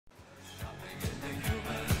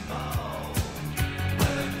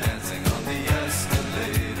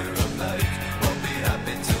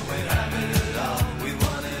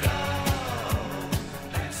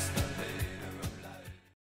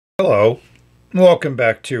Welcome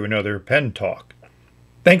back to another Pen Talk.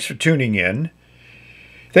 Thanks for tuning in.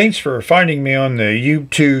 Thanks for finding me on the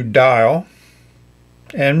YouTube dial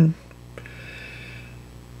and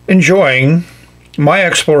enjoying my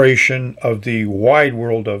exploration of the wide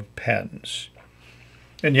world of pens.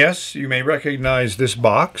 And yes, you may recognize this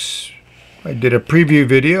box. I did a preview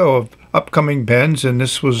video of upcoming pens, and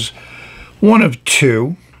this was one of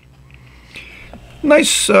two.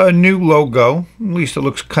 Nice new logo. At least it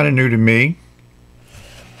looks kind of new to me.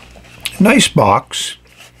 Nice box.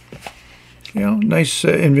 Nice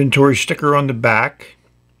inventory sticker on the back.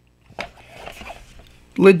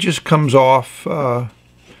 Lid just comes off.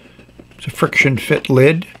 It's a friction fit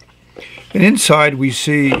lid. And inside we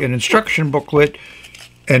see an instruction booklet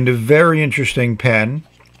and a very interesting pen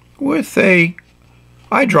with a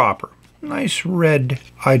eyedropper. Nice red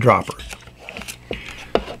eyedropper.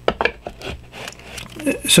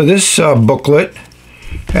 So this booklet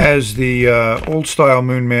has the old style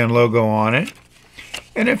Moonman logo on it.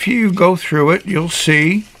 And if you go through it, you'll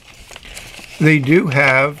see they do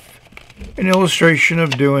have an illustration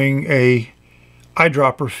of doing a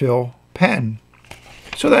eyedropper fill pen.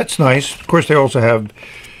 So that's nice. Of course, they also have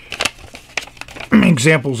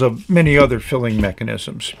examples of many other filling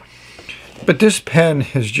mechanisms. But this pen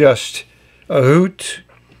is just a hoot.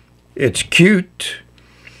 It's cute.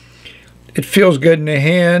 It feels good in the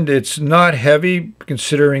hand. It's not heavy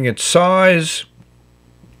considering its size.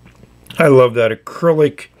 I love that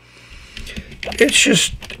acrylic. It's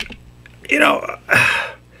just, it's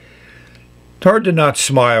hard to not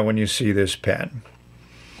smile when you see this pen.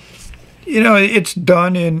 It's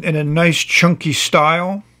done in a nice chunky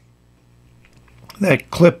style. That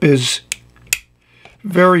clip is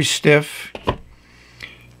very stiff.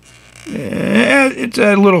 It's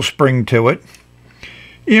a little spring to it.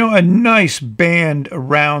 A nice band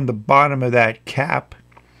around the bottom of that cap.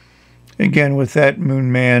 Again, with that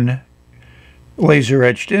Moonman laser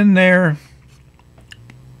etched in there.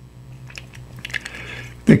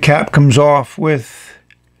 The cap comes off with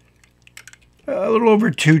a little over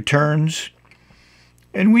 2 turns.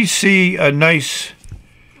 And we see a nice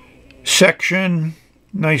section,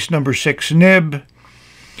 nice number 6 nib.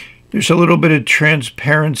 There's a little bit of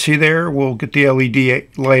transparency there. We'll get the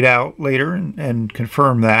LED light out later and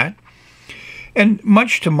confirm that. And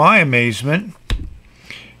much to my amazement,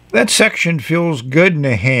 that section feels good in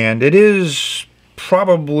the hand. It is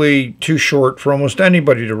probably too short for almost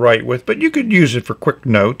anybody to write with, but you could use it for quick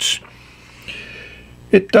notes.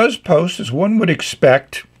 It does post, as one would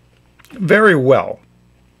expect, very well.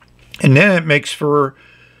 And then it makes for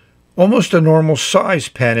almost a normal size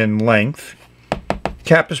pen in length.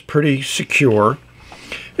 Cap is pretty secure.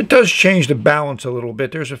 It does change the balance a little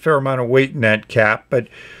bit. There's a fair amount of weight in that cap, but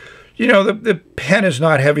the pen is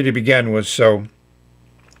not heavy to begin with, so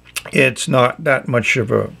it's not that much of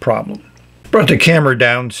a problem. Brought the camera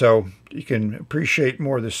down so you can appreciate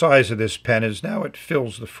more the size of this pen as now it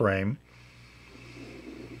fills the frame.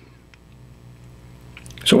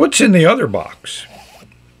 So what's in the other box?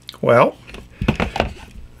 Well,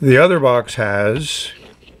 the other box has,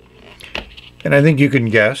 and I think you can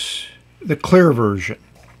guess, the clear version.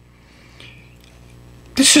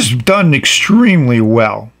 This is done extremely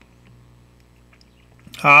well.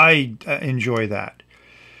 I enjoy that.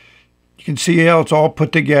 You can see how it's all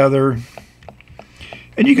put together.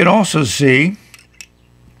 And you can also see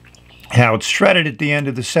how it's threaded at the end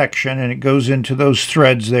of the section, and it goes into those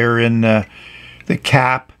threads there in the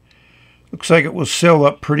cap. Looks like it will seal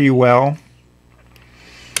up pretty well.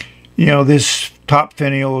 This top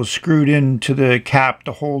finial is screwed into the cap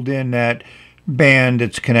to hold in that band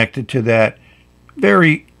that's connected to that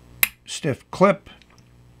very stiff clip.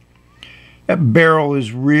 That barrel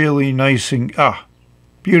is really nice and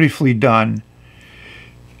beautifully done.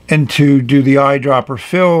 And to do the eyedropper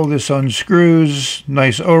fill, this unscrews.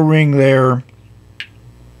 Nice O-ring there.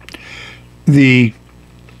 The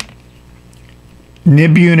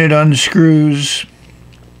nib unit unscrews.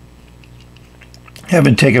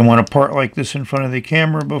 Haven't taken one apart like this in front of the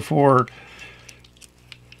camera before.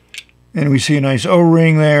 And we see a nice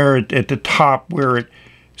O-ring there at the top where it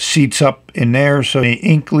seats up in there, so the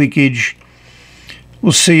ink leakage.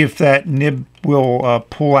 We'll see if that nib will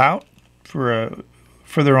pull out for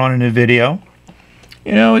further on in the video.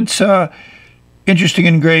 It's interesting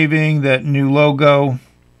engraving, that new logo.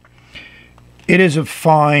 It is a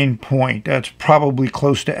fine point. That's probably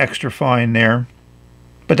close to extra fine there.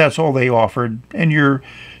 But that's all they offered, and your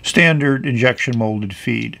standard injection molded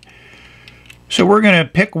feed. So we're going to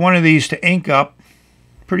pick one of these to ink up.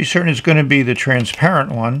 Pretty certain it's going to be the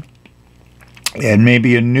transparent one, and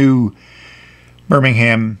maybe a new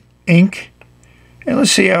Birmingham ink. And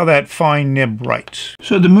let's see how that fine nib writes.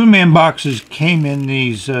 So the Moonman boxes came in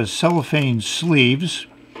these cellophane sleeves.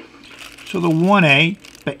 So the 1A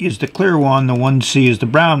is the clear one, the 1C is the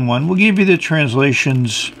brown one. We'll give you the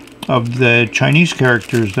translations of the Chinese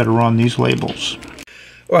characters that are on these labels.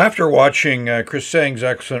 Well, after watching Chris Tsang's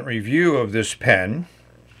excellent review of this pen,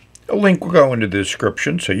 a link will go into the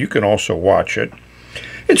description so you can also watch it.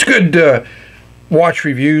 It's good to watch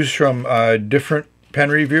reviews from different pen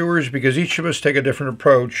reviewers because each of us take a different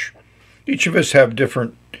approach. Each of us have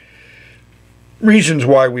different reasons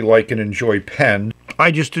why we like and enjoy pen.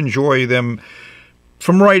 I just enjoy them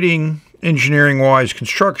from writing, engineering-wise,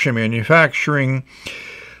 construction, manufacturing.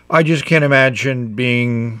 I just can't imagine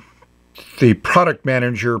being the product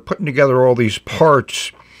manager, putting together all these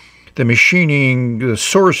parts, the machining, the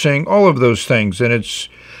sourcing, all of those things. And it's,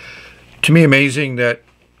 to me, amazing that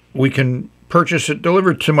we can purchase it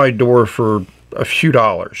delivered to my door for a few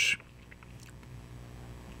dollars.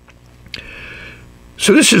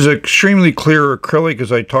 So this is extremely clear acrylic,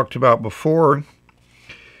 as I talked about before.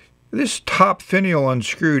 This top finial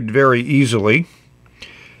unscrewed very easily.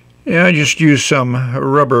 And I just used some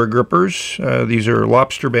rubber grippers. These are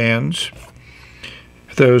lobster bands.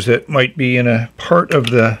 Those that might be in a part of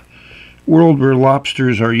the world where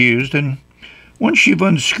lobsters are used. And once you've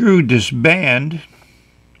unscrewed this band,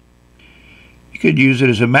 you could use it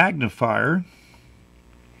as a magnifier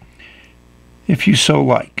if you so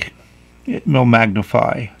like. It will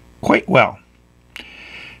magnify quite well.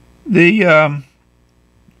 The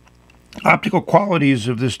optical qualities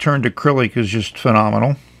of this turned acrylic is just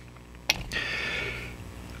phenomenal.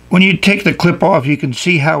 When you take the clip off, you can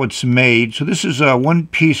see how it's made. So this is one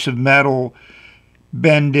piece of metal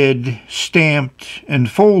bended, stamped,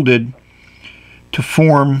 and folded to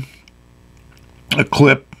form a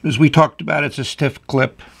clip. As we talked about, it's a stiff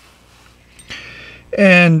clip.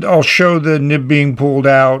 And I'll show the nib being pulled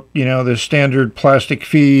out, you know, the standard plastic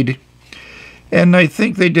feed. And I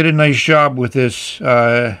think they did a nice job with this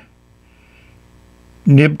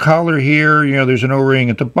nib collar here. You know, there's an O-ring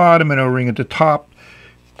at the bottom, an O-ring at the top.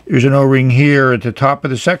 There's an O-ring here at the top of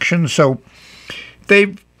the section. So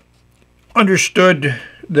they've understood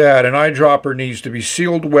that an eyedropper needs to be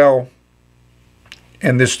sealed well,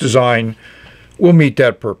 and this design will meet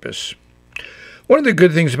that purpose. One of the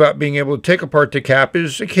good things about being able to take apart the cap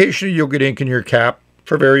is occasionally you'll get ink in your cap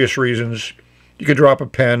for various reasons. You could drop a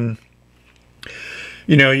pen.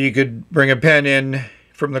 You know, you could bring a pen in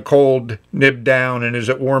from the cold, nib down, and as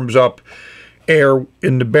it warms up, air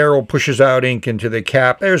in the barrel pushes out ink into the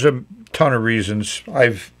cap. There's a ton of reasons.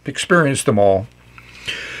 I've experienced them all.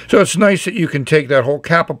 So it's nice that you can take that whole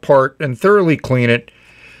cap apart and thoroughly clean it.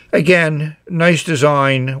 Again, nice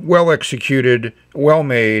design, well executed, well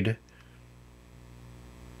made.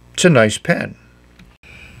 It's a nice pen.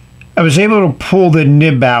 I was able to pull the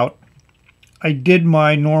nib out. I did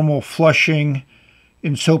my normal flushing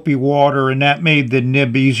in soapy water, and that made the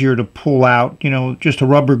nib easier to pull out. You know, just a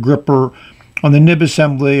rubber gripper on the nib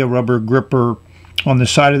assembly, a rubber gripper on the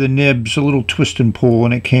side of the nibs, a little twist and pull,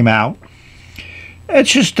 and it came out.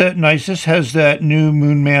 It's just nice. This has that new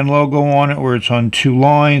Moonman logo on it where it's on 2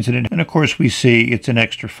 lines, and of course we see it's an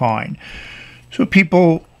extra fine. So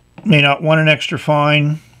people may not want an extra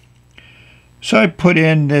fine. So I put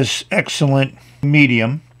in this excellent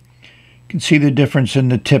medium. You can see the difference in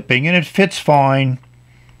the tipping, and it fits fine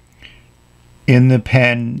in the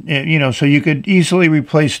pen. You know, so you could easily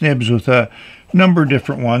replace nibs with a number of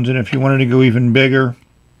different ones, and if you wanted to go even bigger,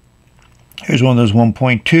 here's one of those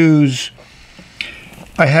 1.2s.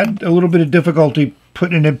 I had a little bit of difficulty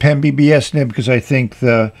putting in a pen BBS nib because I think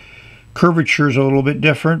the curvature is a little bit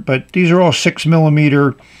different, but these are all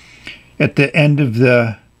 6mm at the end of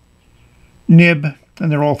the nib,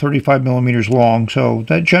 and they're all 35mm long, so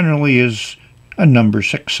that generally is a number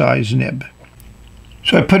 6 size nib.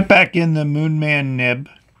 So I put back in the Moonman nib,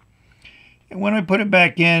 and when I put it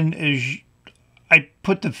back in, I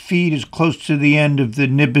put the feed as close to the end of the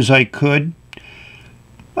nib as I could.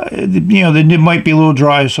 You know, the nib might be a little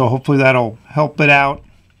dry, so hopefully that'll help it out.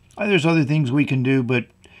 There's other things we can do, but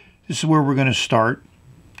this is where we're going to start,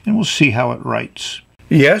 and we'll see how it writes.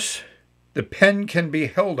 Yes, the pen can be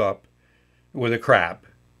held up with a crab,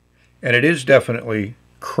 and it is definitely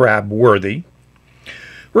crab worthy.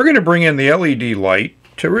 We're going to bring in the LED light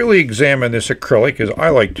to really examine this acrylic, as I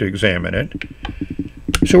like to examine it.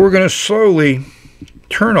 So we're going to slowly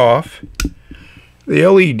turn off the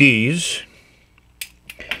LEDs,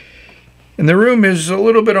 and the room is a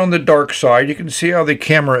little bit on the dark side. You can see how the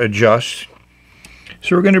camera adjusts.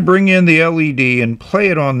 So we're going to bring in the LED and play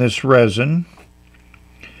it on this resin.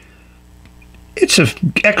 It's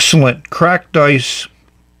an excellent cracked ice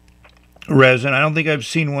resin. I don't think I've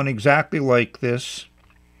seen one exactly like this.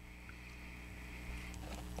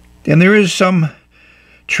 And there is some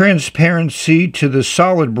transparency to the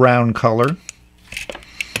solid brown color.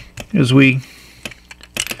 As we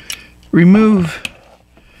remove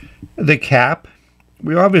the cap,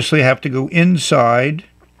 we obviously have to go inside.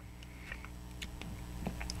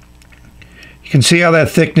 You can see how that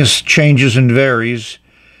thickness changes and varies.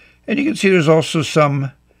 And you can see there's also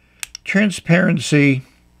some transparency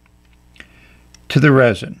to the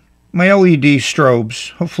resin. My LED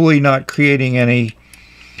strobes, hopefully not creating any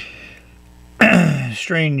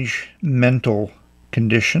strange mental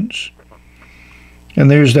conditions. And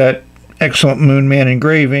there's that excellent Moonman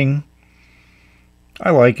engraving.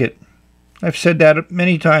 I like it. I've said that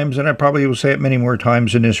many times, and I probably will say it many more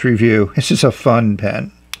times in this review. This is a fun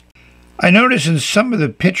pen. I noticed in some of the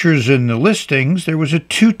pictures in the listings, there was a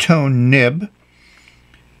two-tone nib.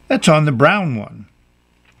 That's on the brown one.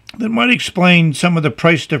 That might explain some of the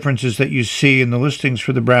price differences that you see in the listings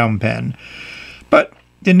for the brown pen. But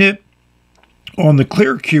the nib on the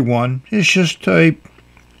clear Q1 is just a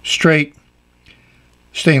straight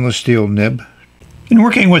stainless steel nib. In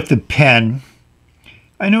working with the pen,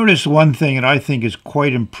 I noticed one thing that I think is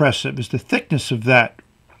quite impressive is the thickness of that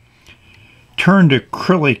turned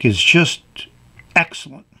acrylic is just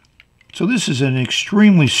excellent. So this is an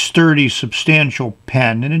extremely sturdy, substantial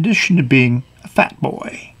pen, in addition to being a fat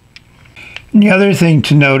boy. And the other thing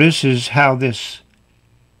to notice is how this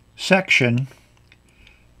section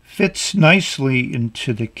fits nicely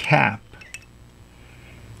into the cap.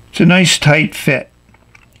 It's a nice tight fit,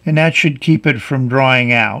 and that should keep it from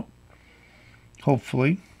drying out,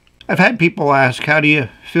 hopefully. I've had people ask, how do you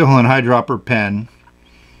fill an eyedropper pen?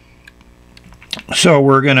 So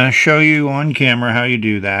we're going to show you on camera how you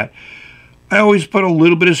do that. I always put a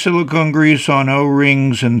little bit of silicone grease on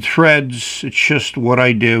O-rings and threads. It's just what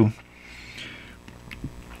I do.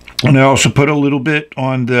 And I also put a little bit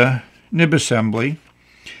on the nib assembly.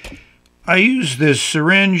 I use this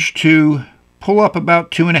syringe to pull up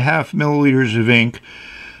about 2.5 milliliters of ink.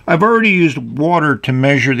 I've already used water to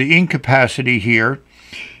measure the ink capacity here,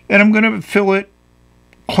 and I'm going to fill it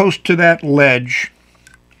close to that ledge.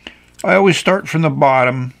 I always start from the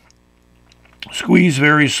bottom, squeeze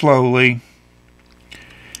very slowly,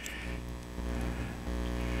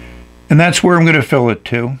 and that's where I'm going to fill it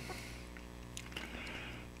to.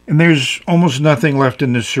 And there's almost nothing left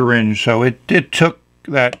in the syringe, so it took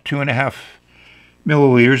that 2.5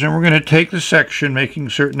 milliliters, and we're going to take the section, making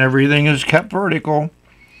certain everything is kept vertical,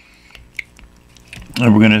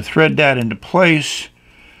 and we're going to thread that into place,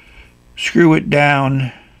 screw it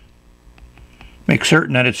down, make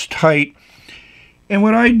certain that it's tight. And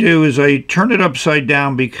what I do is I turn it upside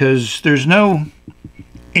down because there's no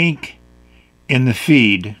ink in the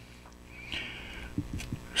feed.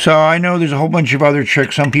 So I know there's a whole bunch of other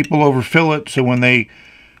tricks. Some people overfill it, so when they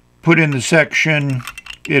put in the section,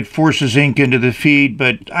 it forces ink into the feed,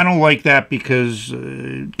 but I don't like that because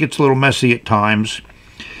it gets a little messy at times.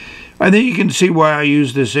 I think you can see why I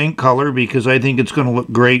use this ink color, because I think it's going to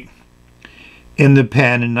look great in the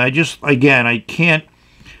pen. And I can't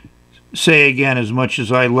say again as much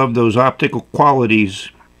as I love those optical qualities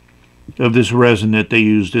of this resin that they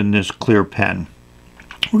used in this clear pen.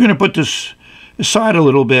 We're going to put this aside a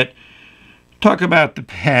little bit, talk about the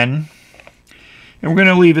pen, and we're going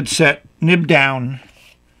to leave it set nib down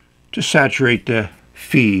to saturate the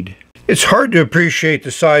feed. It's hard to appreciate the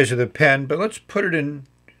size of the pen, but let's put it in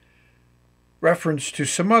reference to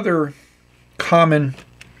some other common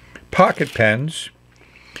pocket pens.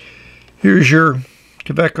 Here's your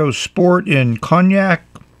Kaweco Sport in Cognac.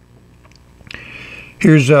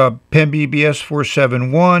 Here's a Pen BBS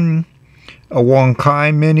 471, a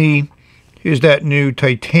Wonkai Mini. Here's that new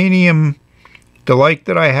titanium Delight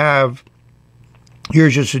that I have.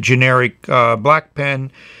 Here's just a generic black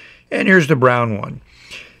pen, and here's the brown one.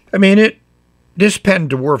 I mean, this pen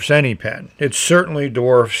dwarfs any pen. It certainly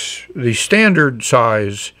dwarfs the standard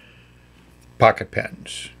size pocket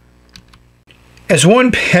pens. As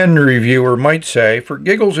one pen reviewer might say, for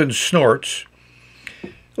giggles and snorts,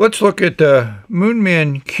 let's look at the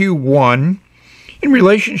Moonman Q1 in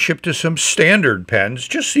relationship to some standard pens,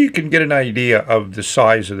 just so you can get an idea of the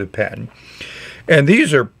size of the pen. And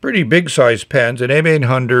these are pretty big size pens, an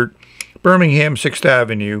M800, Birmingham 6th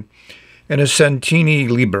Avenue, and a Centini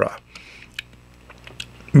Libra.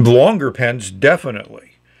 Longer pens,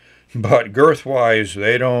 definitely, but girth-wise,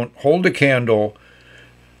 they don't hold a candle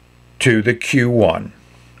to the Q1.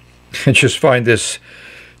 I just find this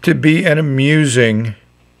to be an amusing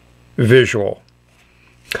visual.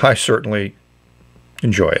 I certainly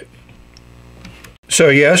enjoy it. So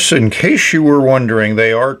yes, in case you were wondering,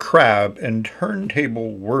 they are crab and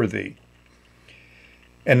turntable worthy.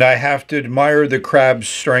 And I have to admire the crab's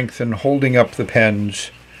strength in holding up the pens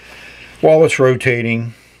while it's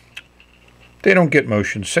rotating. They don't get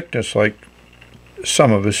motion sickness like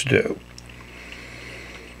some of us do.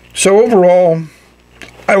 So overall,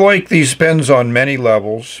 I like these pens on many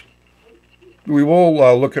levels. We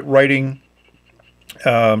will look at writing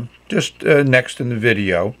just next in the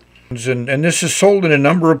video. And this is sold in a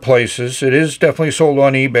number of places. It is definitely sold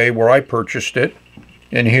on eBay where I purchased it.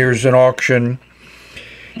 And here's an auction.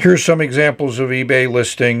 Here's some examples of eBay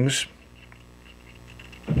listings.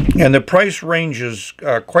 And the price ranges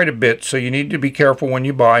quite a bit, so you need to be careful when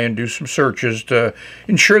you buy and do some searches to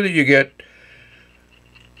ensure that you get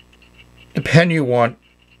the pen you want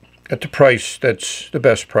at the price that's the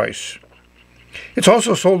best price. It's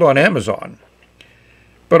also sold on Amazon.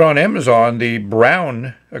 But on Amazon, the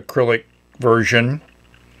brown acrylic version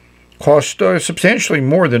costs substantially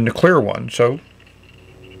more than the clear one, so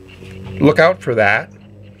look out for that.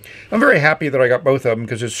 I'm very happy that I got both of them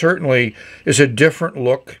because it certainly is a different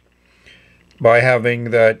look by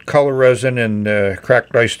having that color resin and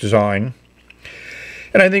cracked ice design.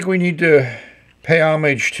 And I think we need to pay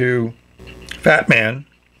homage to Fat Man.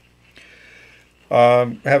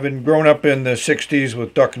 Having grown up in the 60s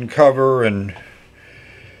with Duck and Cover and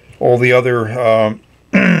all the other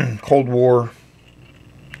Cold War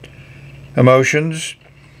emotions,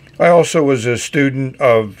 I also was a student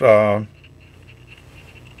of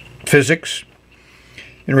physics.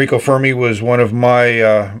 Enrico Fermi was one of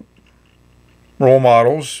my role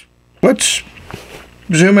models. Let's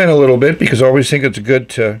zoom in a little bit because I always think it's good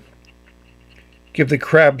to give the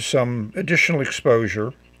crab some additional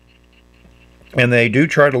exposure. And they do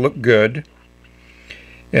try to look good.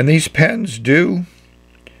 And these pens do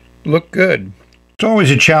look good. It's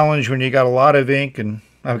always a challenge when you got a lot of ink, and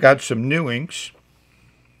I've got some new inks.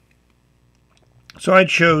 So I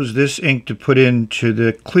chose this ink to put into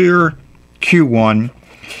the clear Q1.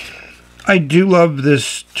 I do love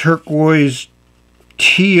this turquoise,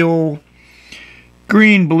 teal,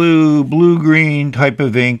 green, blue, blue-green type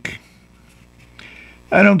of ink.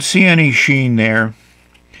 I don't see any sheen there.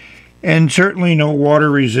 And certainly no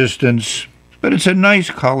water resistance, but it's a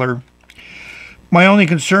nice color. My only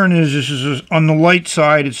concern is this is on the light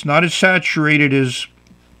side. It's not as saturated as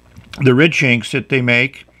the rich inks that they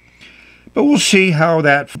make. But we'll see how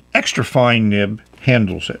that extra fine nib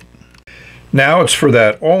handles it. Now it's for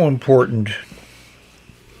that all-important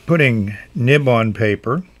putting nib on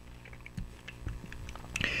paper.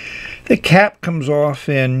 The cap comes off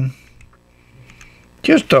in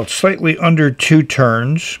just slightly under 2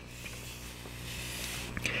 turns.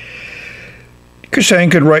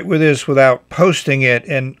 Kusain could write with this without posting it,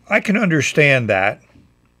 and I can understand that.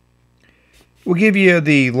 We'll give you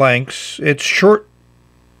the lengths. It's short.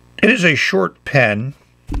 It is a short pen.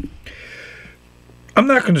 I'm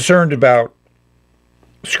not concerned about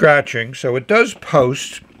scratching, so it does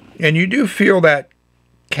post, and you do feel that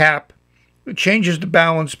cap. It changes the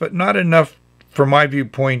balance, but not enough from my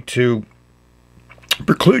viewpoint to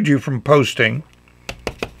preclude you from posting.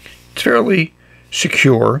 It's fairly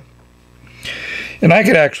secure. And I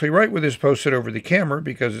could actually write with this posted over the camera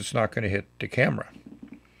because it's not going to hit the camera.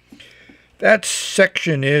 That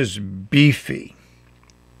section is beefy.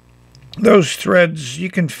 Those threads,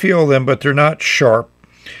 you can feel them, but they're not sharp.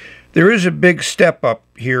 There is a big step up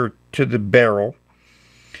here to the barrel,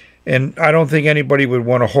 and I don't think anybody would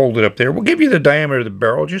want to hold it up there. We'll give you the diameter of the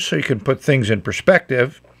barrel just so you can put things in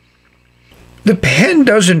perspective. The pen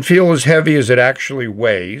doesn't feel as heavy as it actually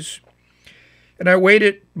weighs. And I weighed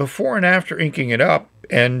it before and after inking it up,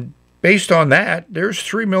 and based on that, there's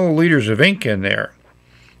 3 milliliters of ink in there.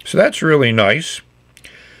 So that's really nice.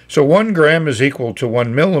 So 1 gram is equal to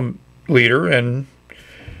 1 milliliter, and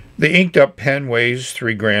the inked up pen weighs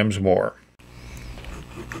 3 grams more.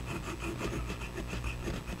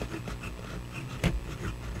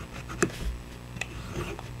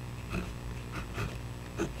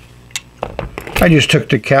 I just took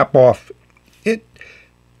the cap off. It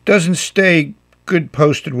doesn't stay good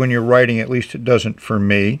posted when you're writing, at least it doesn't for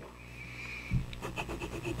me.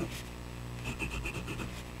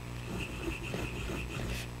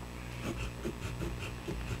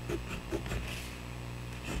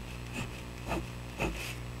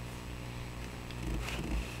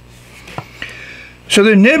 So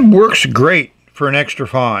the nib works great for an extra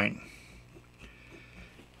fine.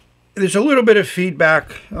 There's a little bit of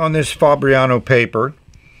feedback on this Fabriano paper.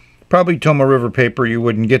 Probably Tomoe River paper you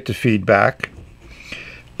wouldn't get the feedback.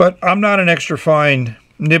 But I'm not an extra fine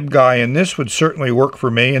nib guy, and this would certainly work for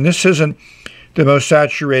me. And this isn't the most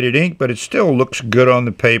saturated ink, but it still looks good on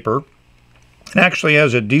the paper. It actually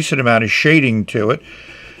has a decent amount of shading to it,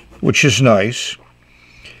 which is nice.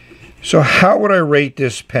 So how would I rate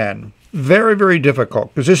this pen? Very, very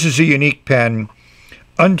difficult, because this is a unique pen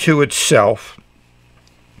unto itself.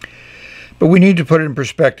 But we need to put it in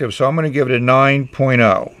perspective, so I'm going to give it a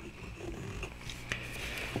 9.0.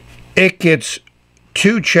 It gets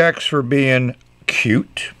 2 checks for being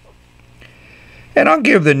cute. And I'll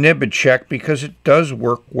give the nib a check because it does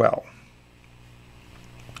work well.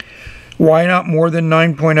 Why not more than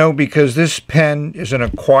 9.0? Because this pen is an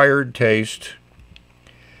acquired taste.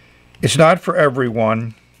 It's not for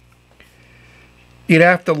everyone. You'd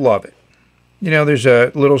have to love it. You know, there's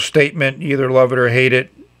a little statement, either love it or hate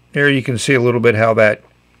it. There you can see a little bit how that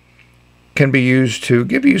can be used to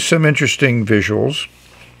give you some interesting visuals.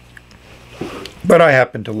 But I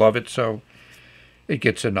happen to love it, so it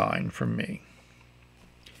gets a 9 from me.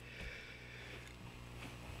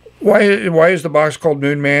 Why is the box called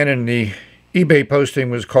Moonman and the eBay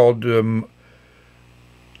posting was called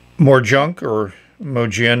Mojiang or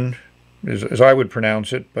Mojiang, as I would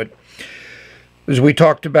pronounce it? But as we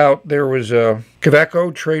talked about, there was a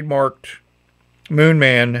Kaweco trademarked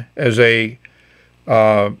Moonman as a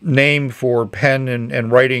name for pen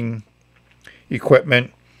and writing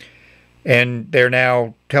equipment, and they're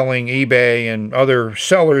now telling eBay and other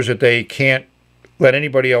sellers that they can't let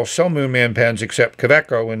anybody else sell Moonman pens except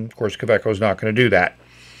Kaweco, and of course Kaweco's not going to do that.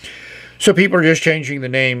 So people are just changing the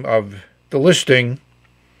name of the listing,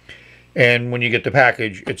 and when you get the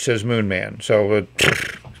package it says Moonman. So I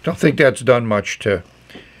don't think that's done much to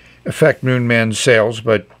affect Moonman's sales,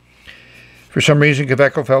 but for some reason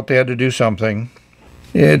Kaweco felt they had to do something.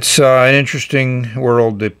 It's an interesting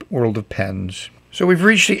world, the world of pens. So we've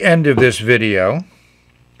reached the end of this video.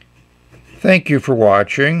 Thank you for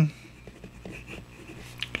watching.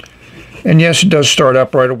 And yes, it does start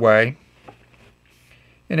up right away.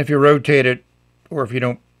 And if you rotate it, or if you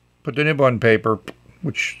don't put the nib on paper,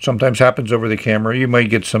 which sometimes happens over the camera, you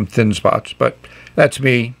might get some thin spots, but that's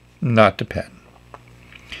me, not the pen.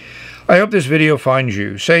 I hope this video finds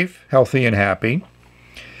you safe, healthy, and happy,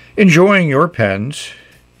 enjoying your pens,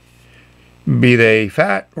 be they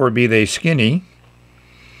fat or be they skinny,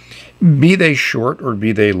 be they short or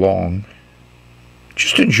be they long.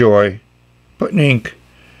 Just enjoy putting ink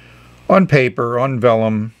on paper, on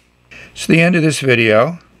vellum. It's the end of this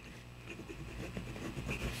video.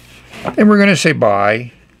 And we're going to say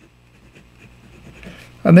bye.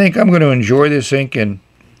 I think I'm going to enjoy this ink and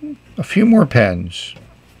a few more pens.